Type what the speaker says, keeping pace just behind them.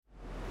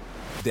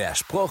Der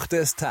Spruch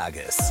des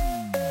Tages.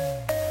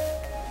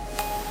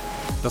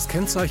 Das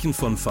Kennzeichen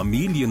von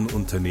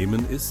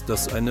Familienunternehmen ist,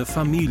 dass eine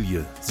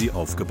Familie sie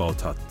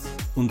aufgebaut hat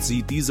und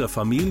sie dieser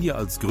Familie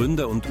als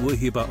Gründer und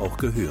Urheber auch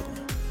gehören.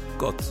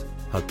 Gott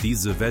hat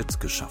diese Welt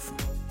geschaffen.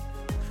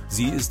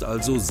 Sie ist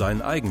also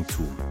sein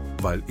Eigentum,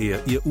 weil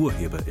er ihr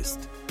Urheber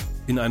ist.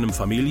 In einem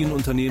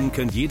Familienunternehmen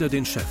kennt jeder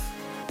den Chef.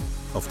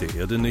 Auf der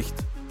Erde nicht.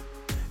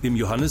 Im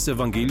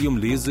Johannesevangelium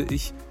lese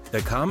ich,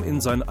 er kam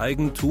in sein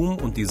Eigentum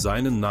und die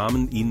Seinen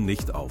nahmen ihn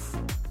nicht auf.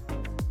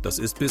 Das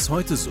ist bis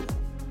heute so.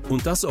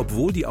 Und das,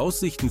 obwohl die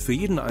Aussichten für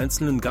jeden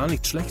Einzelnen gar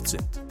nicht schlecht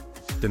sind.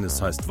 Denn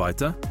es heißt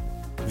weiter,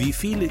 wie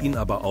viele ihn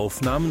aber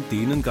aufnahmen,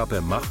 denen gab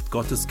er Macht,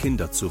 Gottes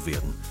Kinder zu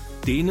werden.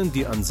 Denen,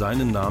 die an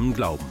seinen Namen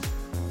glauben.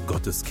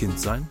 Gottes Kind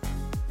sein?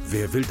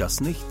 Wer will das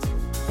nicht?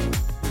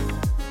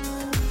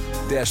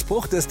 Der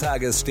Spruch des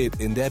Tages steht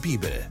in der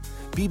Bibel.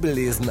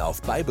 Bibellesen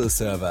auf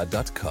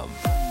bibleserver.com.